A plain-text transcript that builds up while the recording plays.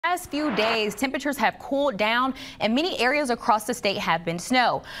past few days, temperatures have cooled down and many areas across the state have been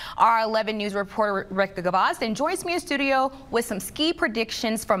snow. Our 11 News reporter Rebecca Gavosden joins me in studio with some ski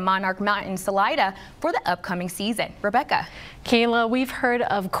predictions from Monarch Mountain, Salida for the upcoming season. Rebecca. Kayla, we've heard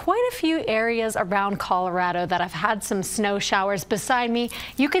of quite a few areas around Colorado that have had some snow showers. Beside me,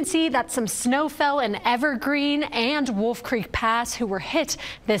 you can see that some snow fell in Evergreen and Wolf Creek Pass, who were hit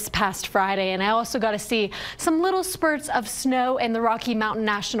this past Friday. And I also got to see some little spurts of snow in the Rocky Mountain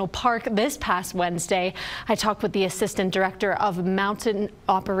National Park this past Wednesday. I talked with the assistant director of mountain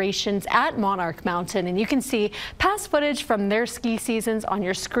operations at Monarch Mountain, and you can see past footage from their ski seasons on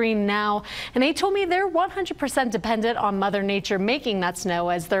your screen now. And they told me they're 100% dependent on Mother Nature making that snow,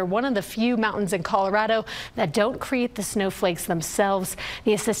 as they're one of the few mountains in Colorado that don't create the snowflakes themselves.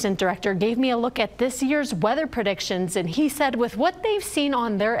 The assistant director gave me a look at this year's weather predictions, and he said with what they've seen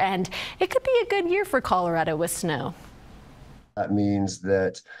on their end, it could be a good year for Colorado with snow. That means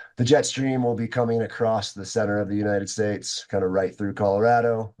that the jet stream will be coming across the center of the United States, kind of right through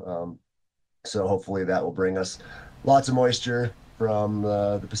Colorado. So hopefully that will bring us lots of moisture from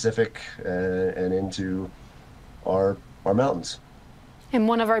the Pacific and into our mountains. And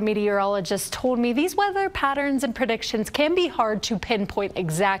one of our meteorologists told me these weather patterns and predictions can be hard to pinpoint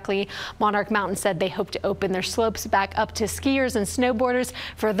exactly. Monarch Mountain said they hope to open their slopes back up to skiers and snowboarders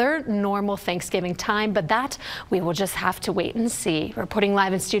for their normal Thanksgiving time, but that we will just have to wait and see. Reporting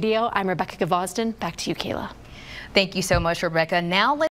live in studio, I'm Rebecca Gavosden. Back to you, Kayla. Thank you so much, Rebecca. Now let's